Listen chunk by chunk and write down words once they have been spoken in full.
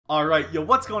Alright, yo,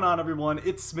 what's going on everyone?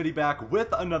 It's Smitty back with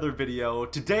another video.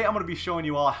 Today I'm going to be showing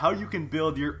you all how you can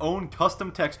build your own custom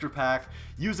texture pack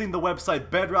using the website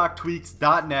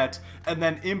Bedrock.net and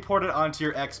then import it onto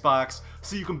your Xbox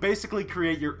so you can basically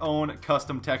create your own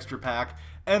custom texture pack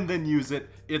and then use it.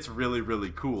 It's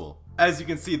really cool. As you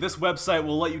can see, this website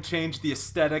will let you change the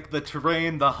aesthetic, the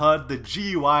terrain, the HUD, the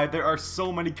GUI. There are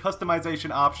so many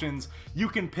customization options you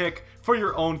can pick for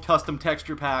your own custom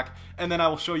texture pack, and then I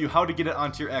will show you how to get it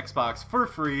onto your Xbox for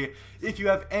free. If you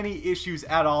have any issues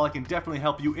at all, I can definitely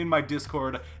help you in my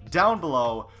Discord down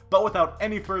below. But without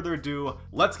any further ado,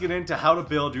 let's get into how to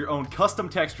build your own custom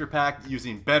texture pack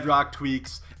using Bedrock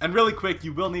tweaks. And really quick,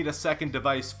 you will need a second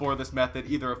device for this method,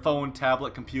 either a phone,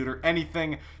 tablet, computer,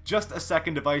 anything, just a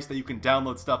second device that you can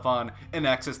download stuff on and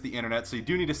access the internet. So you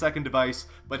do need a second device,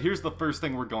 but here's the first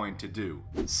thing we're going to do.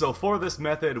 So for this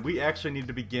method, we actually need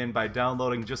to begin by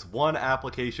downloading just one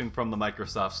application from the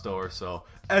Microsoft Store. So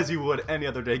as you would any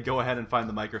other day, go ahead and find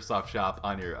the Microsoft Shop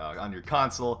on your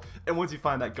console, and once you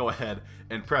find that, go ahead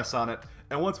and press on it.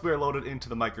 And once we are loaded into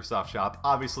the Microsoft Shop,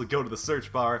 obviously go to the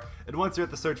search bar, and once you're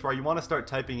at the search bar, you want to start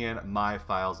typing in My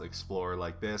Files Explorer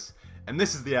like this. And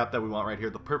this is the app that we want right here,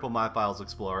 the purple My Files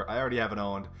Explorer. I already have it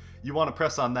owned. You want to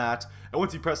press on that, and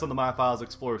once you press on the My Files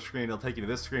Explorer screen, it'll take you to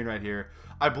this screen right here.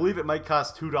 I believe it might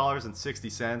cost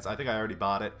 $2.60. I think I already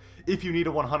bought it. If you need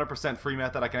a 100% free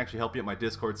method, I can actually help you at my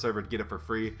Discord server to get it for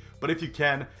free. But if you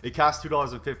can, it costs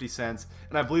 $2.50,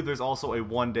 and I believe there's also a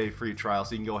 1-day free trial,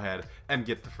 so you can go ahead and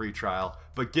get the free trial.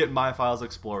 But get My Files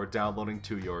Explorer downloading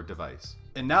to your device.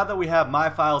 And now that we have My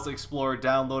Files Explorer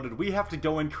downloaded, we have to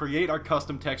go and create our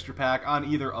custom texture pack on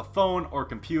either a phone or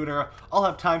computer. I'll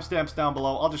have timestamps down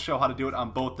below. I'll just show how to do it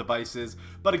on both devices.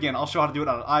 But again, I'll show how to do it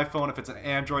on an iPhone. If it's an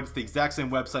Android, it's the exact same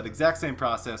website, exact same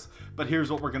process. But here's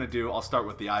what we're going to do. I'll start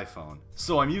with the iPhone.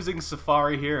 So I'm using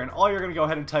Safari here, and all you're going to go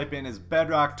ahead and type in is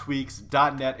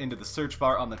bedrocktweaks.net into the search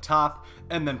bar on the top,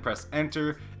 and then press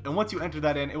enter. And once you enter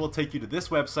that in, it will take you to this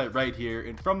website right here.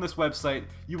 And from this website,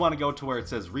 you want to go to where it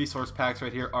says Resource Packs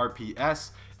right here,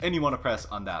 RPS, and you want to press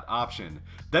on that option.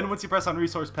 Then once you press on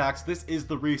Resource Packs, this is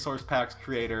the Resource Packs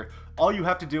creator. All you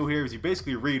have to do here is you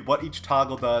basically read what each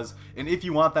toggle does, and if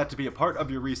you want that to be a part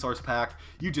of your resource pack,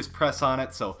 you just press on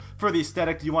it. So for the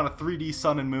aesthetic, you want a 3D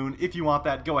sun and moon. If you want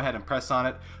that, go ahead and press on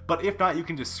it. But if not, you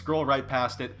can just scroll right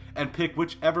past it and pick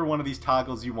whichever one of these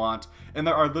toggles you want. And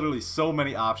there are literally so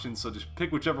many options, so just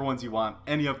pick whichever ones you want,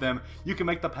 any of them. You can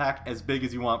make the pack as big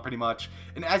as you want pretty much.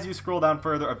 And as you scroll down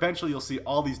further, eventually you'll see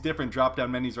all these different drop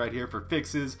down menus right here for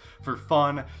fixes, for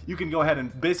fun. You can go ahead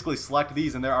and basically select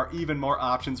these, and there are even more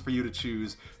options for you to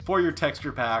choose for your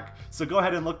texture pack. So go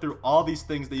ahead and look through all these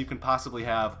things that you can possibly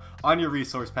have on your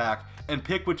resource pack and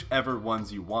pick whichever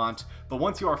ones you want. But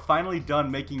once you are finally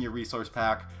done making your resource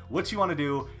pack, what you want to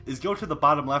do is go to the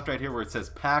bottom left right here where it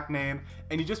says pack name,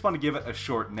 and you just want to give it a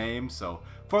short name. So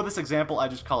for this example, I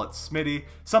just call it Smitty,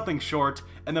 something short,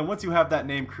 and then once you have that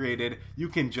name created, you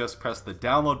can just press the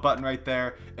download button right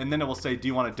there, and then it will say, do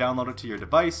you want to download it to your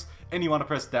device? And you want to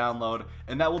press download,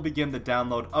 and that will begin the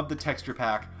download of the texture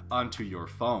pack onto your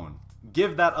phone.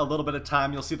 Give that a little bit of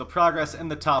time. You'll see the progress in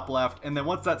the top left, and then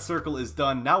once that circle is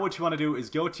done, now what you want to do is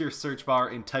go to your search bar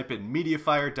and type in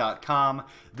Mediafire.com.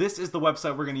 This is the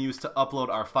website we're going to use to upload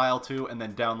our file to and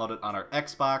then download it on our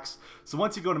Xbox. So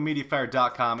once you go to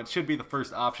Mediafire.com, it should be the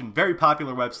first option. Very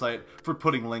popular website for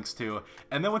putting links to.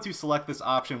 And then once you select this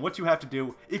option, what you have to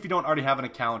do, if you don't already have an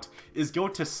account, is go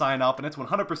to sign up, and it's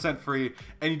 100% free,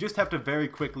 and you just have to very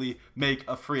quickly make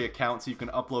a free account so you can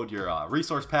upload your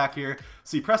resource pack here.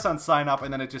 So you press on sign up,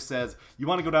 and then it just says you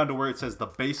want to go down to where it says the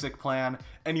basic plan,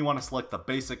 and you want to select the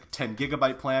basic 10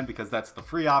 GB plan because that's the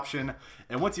free option.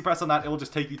 And once you press on that, it will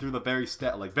just take you through the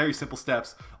very simple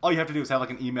steps. All you have to do is have like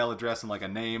an email address and like a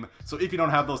name. So if you don't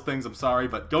have those things, I'm sorry,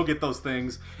 but go get those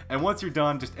things. And once you're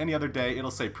done, just any other day,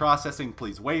 it'll say processing,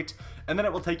 please wait. And then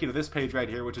it will take you to this page right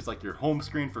here, which is like your home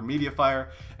screen for Mediafire.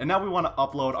 And now we want to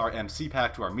upload our MC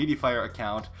pack to our Mediafire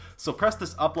account. So press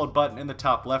this upload button in the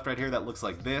top left right here that looks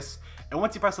like this. And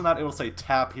once you press on that, it will say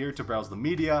tap here to browse the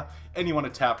media, and you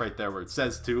want to tap right there where it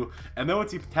says to. And then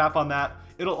once you tap on that,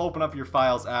 it'll open up your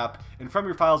Files app, and from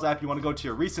your Files app, you want to go to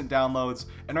your recent downloads,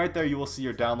 and right there you will see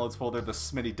your downloads folder, the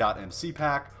Smitty.mc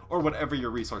pack, or whatever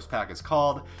your resource pack is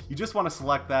called. You just want to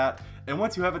select that, and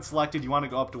once you have it selected, you want to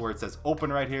go up to where it says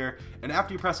open right here, and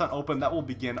after you press on open, that will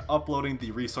begin uploading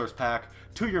the resource pack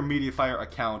to your Mediafire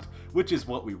account, which is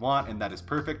what we want, and that is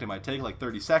perfect. It might take like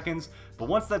 30 seconds, but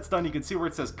once that's done, you can see where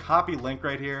it says copy link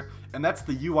right here, and that's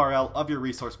the URL of your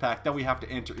resource pack that we have to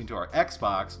enter into our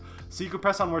Xbox. So you can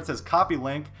press on where it says copy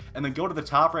link, and then go to the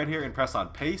top right here and press on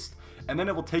paste, and then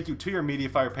it will take you to your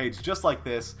Mediafire page just like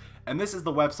this. and this is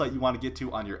the website you want to get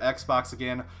to on your Xbox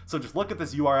again. So just look at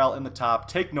this URL in the top,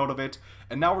 take note of it,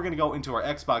 and now we're going to go into our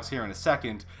Xbox here in a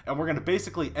second, and we're going to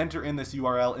basically enter in this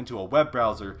URL into a web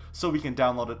browser so we can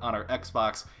download it on our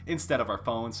Xbox instead of our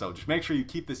phone. So just make sure you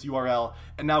keep this URL,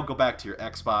 and now go back to your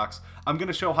Xbox. I'm going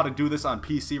to show how to do this on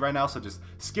PC right now, so just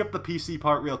skip the PC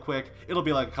part real quick. It'll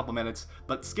be like a couple minutes,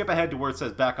 but skip ahead to where it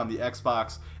says back on the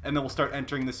Xbox, and then we'll start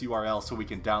entering this URL so we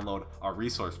can download our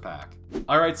resource pack.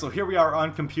 Alright, so here we are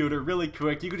on computer, really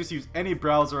quick. You could just use any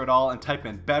browser at all and type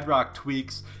in Bedrock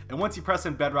Tweaks, and once you press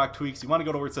in Bedrock Tweaks, you want to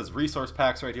go to where it says resource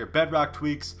packs right here, Bedrock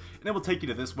Tweaks, and it will take you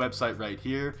to this website right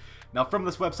here. Now from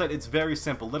this website, it's very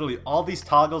simple. Literally all these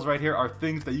toggles right here are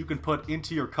things that you can put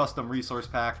into your custom resource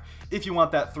pack. If you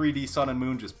want that 3D sun and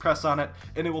moon, just press on it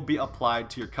and it will be applied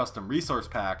to your custom resource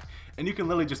pack. And you can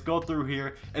literally just go through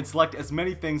here and select as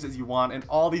many things as you want, and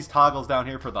all these toggles down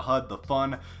here for the HUD, the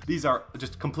fun, these are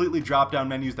just completely drop down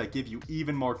menus that give you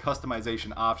even more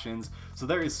customization options. So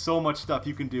there is so much stuff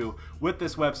you can do with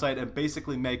this website and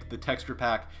basically make the texture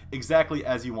pack exactly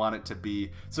as you want it to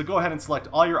be. So go ahead and select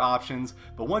all your options,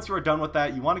 but once you are done with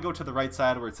that, you want to go to the right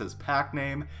side where it says pack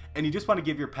name, and you just want to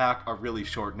give your pack a really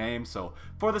short name. So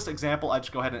for this example, I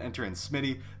just go ahead and enter in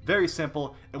Smitty, very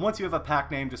simple. And once you have a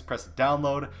pack name, just press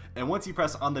download, and once you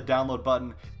press on the download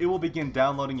button, it will begin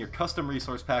downloading your custom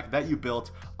resource pack that you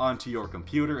built onto your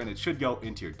computer, and it should go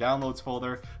into your downloads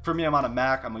folder. For me, I'm on a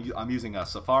Mac, I'm using a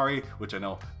Safari, which I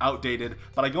know outdated,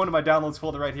 but I go into my downloads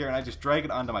folder right here and I just drag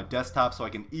it onto my desktop so I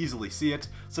can easily see it.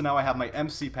 So now I have my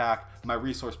MC pack, my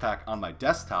resource pack on my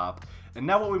desktop. And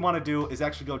now what we want to do is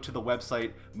actually go to the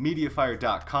website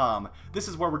Mediafire.com. This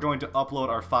is where we're going to upload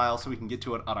our file so we can get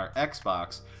to it on our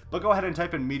Xbox. But go ahead and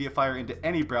type in Mediafire into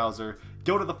any browser.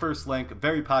 Go to the first link,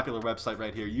 very popular website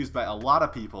right here, used by a lot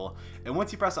of people. And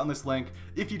once you press on this link,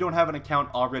 if you don't have an account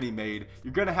already made,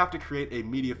 you're going to have to create a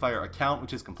Mediafire account,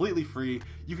 which is completely free.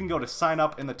 You can go to sign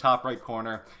up in the top right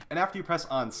corner, and after you press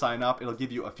on sign up, it'll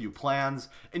give you a few plans,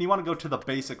 and you want to go to the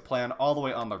basic plan all the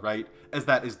way on the right, as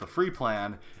that is the free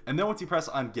plan. And then once you press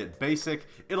on get basic,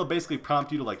 it'll basically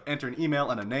prompt you to like enter an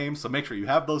email and a name, so make sure you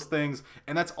have those things,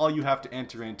 and that's all you have to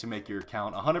enter in to make your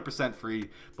account 100% free.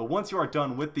 But once you are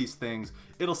done with these things,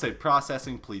 it'll say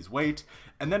processing, please wait,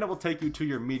 and then it will take you to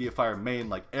your Mediafire main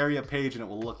like area page, and it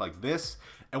will look like this.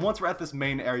 And once we're at this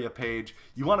main area page,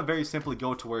 you want to very simply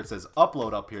go to where it says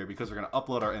upload up here, because we're going to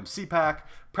upload our MC pack.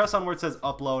 Press on where it says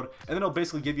upload, and then it'll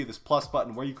basically give you this plus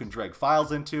button where you can drag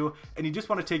files into, and you just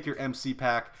want to take your MC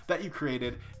pack that you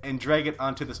created and drag it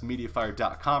onto this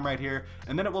Mediafire.com right here,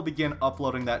 and then it will begin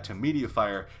uploading that to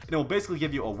Mediafire, and it will basically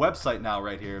give you a website now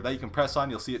right here that you can press on.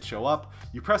 You'll see it show up.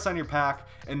 You press on your pack,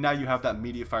 and now you have that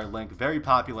Mediafire link, very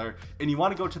popular. And you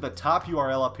want to go to the top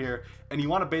URL up here, and you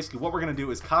want to basically, what we're going to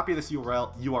do is copy this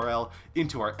URL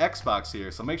into our Xbox here.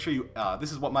 So make sure you,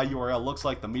 this is what my URL looks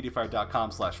like, the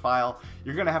mediafire.com/file.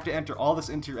 You're going to have to enter all this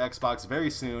into your Xbox very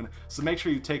soon, so make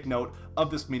sure you take note of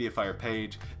this Mediafire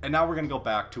page. And now we're going to go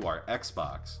back to our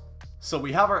Xbox. So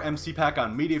we have our MC pack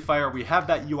on Mediafire, we have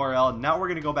that URL, now we're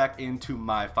going to go back into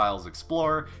My Files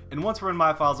Explorer, and once we're in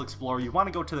My Files Explorer, you want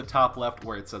to go to the top left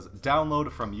where it says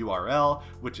download from URL,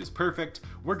 which is perfect.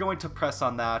 We're going to press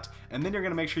on that, and then you're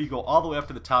going to make sure you go all the way up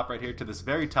to the top right here to this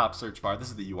very top search bar. This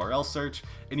is the URL search,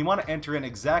 and you want to enter in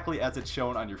exactly as it's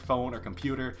shown on your phone or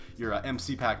computer, your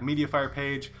MC pack Mediafire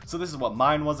page. So this is what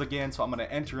mine was again, so I'm going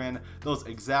to enter in those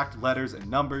exact letters and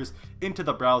numbers into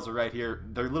the browser right here.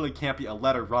 There literally can't be a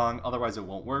letter wrong, otherwise it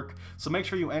won't work. So make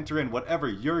sure you enter in whatever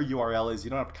your URL is.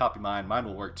 You don't have to copy mine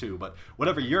will work too, but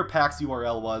whatever your pack's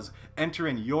URL was, enter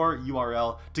in your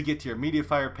URL to get to your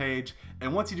Mediafire page,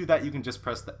 and once you do that, you can just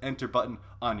press the enter button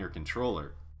on your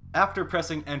controller. After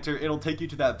pressing enter, it'll take you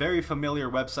to that very familiar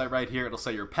website right here. It'll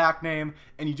say your pack name,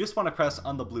 and you just want to press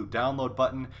on the blue download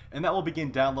button, and that will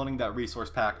begin downloading that resource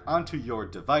pack onto your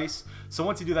device. So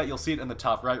once you do that, you'll see it in the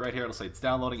top right here. It'll say it's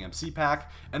downloading MC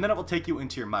pack, and then it will take you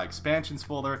into your My Expansions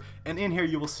folder, and in here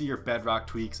you will see your Bedrock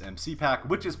Tweaks MC pack,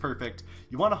 which is perfect.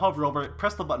 You want to hover over it,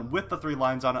 press the button with the 3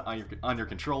 lines on it on your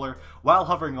controller while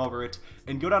hovering over it,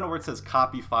 and go down to where it says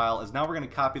copy file, as now we're going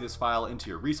to copy this file into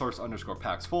your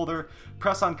resource_packs folder.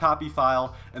 Press on copy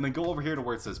file, and then go over here to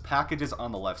where it says packages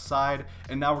on the left side,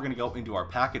 and now we're going to go into our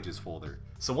packages folder.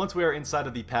 So once we are inside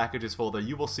of the packages folder,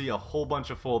 you will see a whole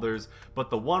bunch of folders, but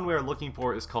the one we are looking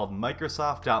for is called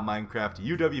Microsoft.Minecraft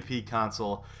UWP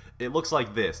console. it looks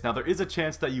like this. Now there is a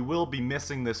chance that you will be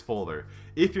missing this folder.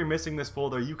 If you're missing this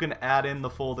folder, you can add in the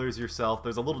folders yourself.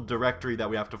 There's a little directory that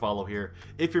we have to follow here.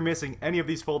 If you're missing any of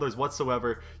these folders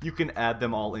whatsoever, you can add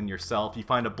them all in yourself. You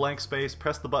find a blank space,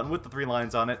 press the button with the 3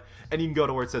 lines on it, and you can go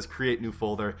to where it says create new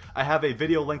folder. I have a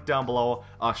video link down below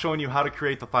showing you how to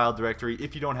create the file directory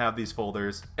if you don't have these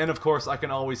folders. And of course, I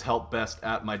can always help best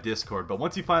at my Discord. But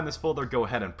once you find this folder, go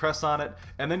ahead and press on it,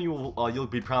 and then you'll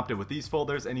be prompted with these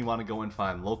folders, and you want to go and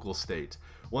find local state.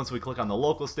 Once we click on the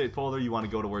local state folder, you want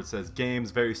to go to where it says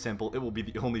games. Very simple, it will be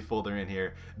the only folder in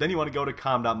here. Then you want to go to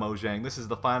com.mojang. This is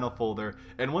the final folder,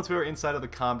 and once we are inside of the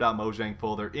com.mojang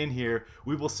folder, in here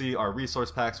we will see our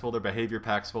resource packs folder, behavior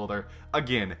packs folder.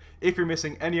 Again, if you're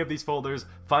missing any of these folders,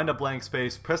 find a blank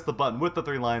space, press the button with the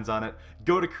 3 lines on it,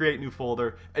 go to create new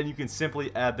folder, and you can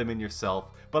simply add them in yourself,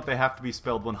 but they have to be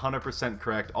spelled 100%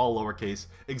 correct, all lowercase,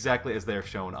 exactly as they are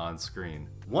shown on screen.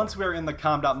 Once we are in the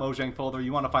com.mojang folder,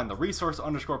 you want to find the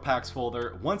resource_packs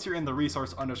folder. Once you're in the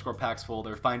resource_packs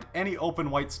folder, find any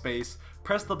open white space,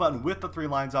 press the button with the 3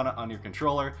 lines on it on your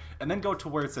controller, and then go to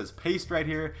where it says paste right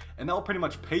here, and that will pretty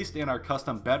much paste in our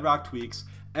custom Bedrock Tweaks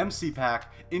MC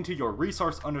pack into your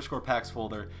resource_packs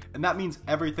folder, and that means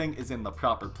everything is in the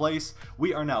proper place.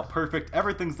 We are now perfect,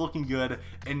 everything's looking good,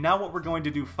 and now what we're going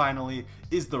to do finally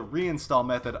is the reinstall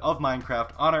method of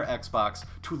Minecraft on our Xbox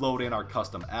to load in our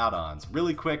custom add-ons.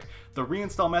 Really quick, the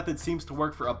reinstall method seems to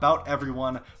work for about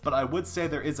everyone, but I would say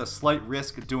there is a slight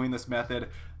risk doing this method.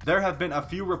 There have been a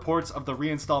few reports of the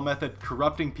reinstall method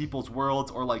corrupting people's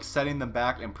worlds or like setting them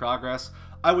back in progress.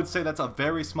 I would say that's a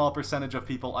very small percentage of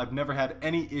people. I've never had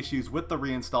any issues with the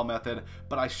reinstall method,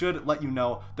 but I should let you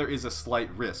know there is a slight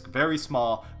risk. Very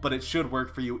small, but it should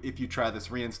work for you if you try this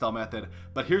reinstall method.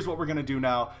 But here's what we're going to do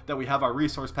now that we have our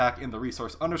resource pack in the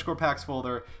resource_packs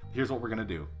folder. Here's what we're going to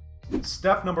do.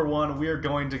 Step number 1, we are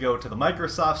going to go to the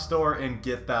Microsoft Store and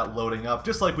get that loading up,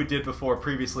 just like we did before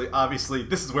previously. Obviously,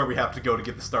 this is where we have to go to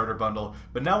get the starter bundle.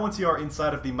 But now once you are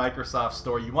inside of the Microsoft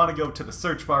Store, you want to go to the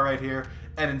search bar right here,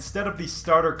 and instead of the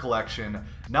starter collection,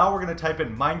 now we're going to type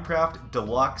in Minecraft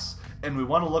Deluxe, and we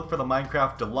want to look for the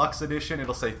Minecraft Deluxe Edition.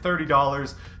 It'll say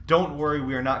 $30. Don't worry,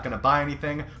 we are not going to buy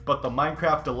anything, but the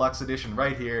Minecraft Deluxe Edition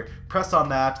right here, press on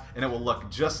that, and it will look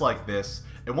just like this.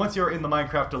 And once you're in the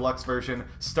Minecraft Deluxe version,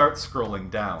 start scrolling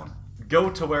down.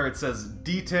 Go to where it says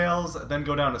details, then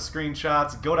go down to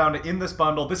screenshots, go down to in this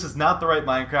bundle. This is not the right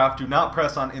Minecraft. Do not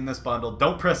press on in this bundle.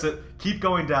 Don't press it. Keep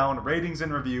going down. Ratings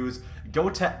and reviews. Go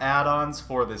to add-ons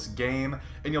for this game,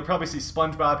 and you'll probably see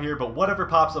SpongeBob here, but whatever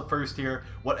pops up first here,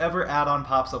 whatever add-on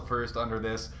pops up first under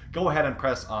this, go ahead and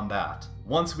press on that.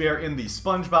 Once we are in the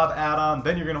SpongeBob add-on,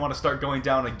 then you're going to want to start going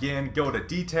down again, go to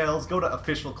details, go to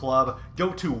official club,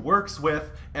 go to works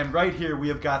with, and right here we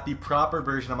have got the proper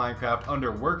version of Minecraft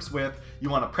under works with. You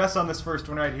want to press on this first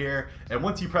one right here, and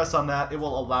once you press on that, it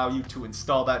will allow you to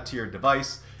install that to your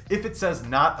device. If it says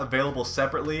not available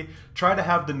separately, try to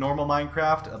have the normal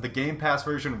Minecraft, the Game Pass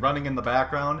version running in the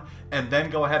background, and then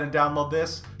go ahead and download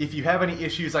this. If you have any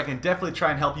issues, I can definitely try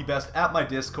and help you best at my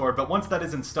Discord, but once that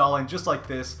is installing, just like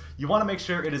this, you want to make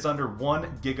sure it is under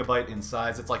 1 GB in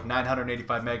size. It's like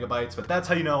 985 megabytes, but that's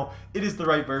how you know it is the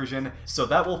right version. So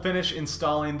that will finish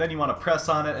installing, then you want to press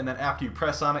on it, and then after you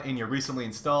press on it and you're recently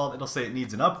installed, it'll say it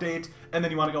needs an update, and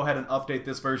then you want to go ahead and update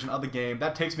this version of the game.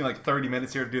 That takes me like 30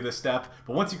 minutes here to do this step,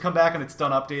 but once you come back and it's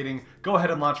done updating, go ahead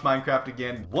and launch Minecraft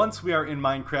again. Once we are in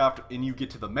Minecraft and you get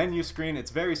to the menu screen, it's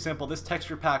very simple. This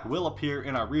texture pack will appear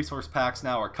in our resource packs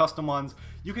now, our custom ones.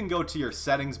 You can go to your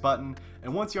settings button,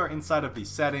 and once you are inside of the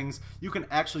settings, you can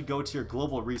actually go to your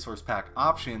global resource pack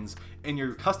options, and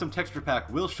your custom texture pack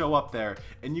will show up there,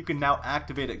 and you can now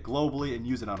activate it globally and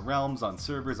use it on realms, on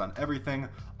servers, on everything.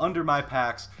 Under my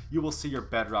packs, you will see your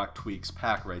Bedrock Tweaks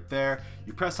pack right there.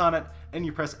 You press on it, and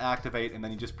you press activate, and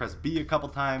then you just press B a couple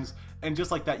times, and just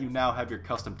like that, you now have your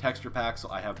custom texture pack. So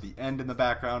I have the end in the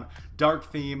background,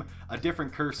 dark theme, a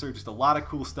different cursor, just a lot of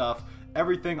cool stuff.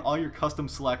 Everything, all your custom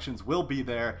selections will be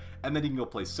there, and then you can go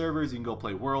play servers, you can go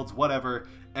play worlds, whatever,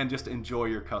 and just enjoy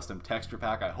your custom texture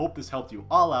pack. I hope this helped you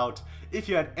all out. If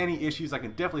you had any issues, I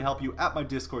can definitely help you at my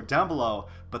Discord down below,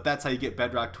 but that's how you get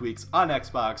Bedrock Tweaks on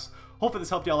Xbox. Hopefully this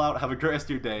helped y'all out. Have a great rest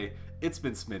of your day. It's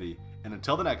been Smitty, and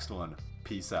until the next one,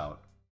 peace out.